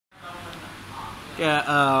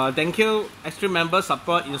Yeah, thank you. Xtrail member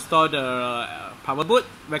support install the power boot,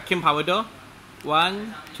 vacuum power door.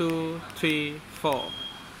 1, 2, 3, 4.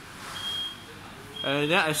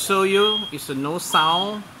 And then I show you it's a no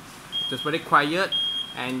sound, it's very quiet,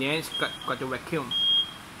 and then it's got the vacuum.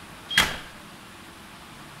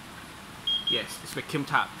 Yes, it's vacuum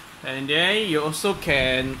tap. And then you also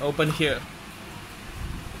can open here.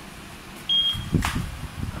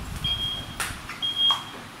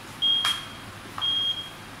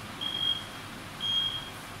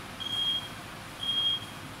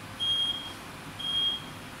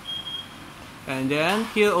 And then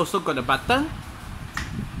here also got a button.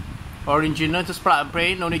 Original, just plug and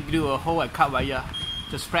play, no need to do a whole cut wire.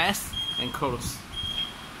 Just press and close.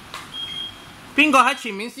 邊個喺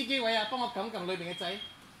前面司機位啊？幫我撳撳裏邊嘅掣。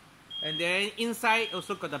And then inside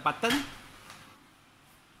also got a button.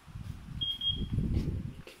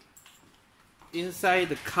 Inside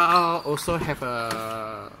the car also have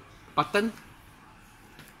a button.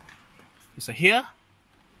 It's here.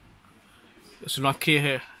 It's not clear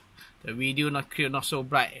here. The video not clear, not so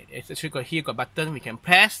bright. It's actually got here got button we can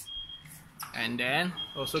press, and then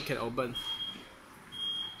also can open.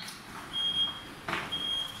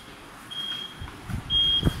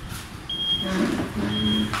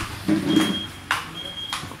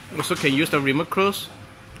 Also can use the remote close.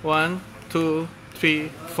 1, 2, 3,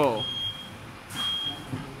 4.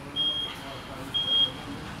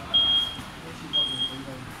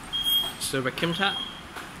 It's a vacuum tap.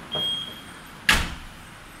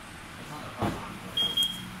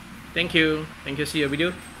 Thank you. See your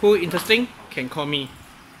video. Who interesting can call me.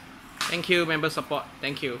 Thank you, member support.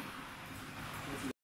 Thank you.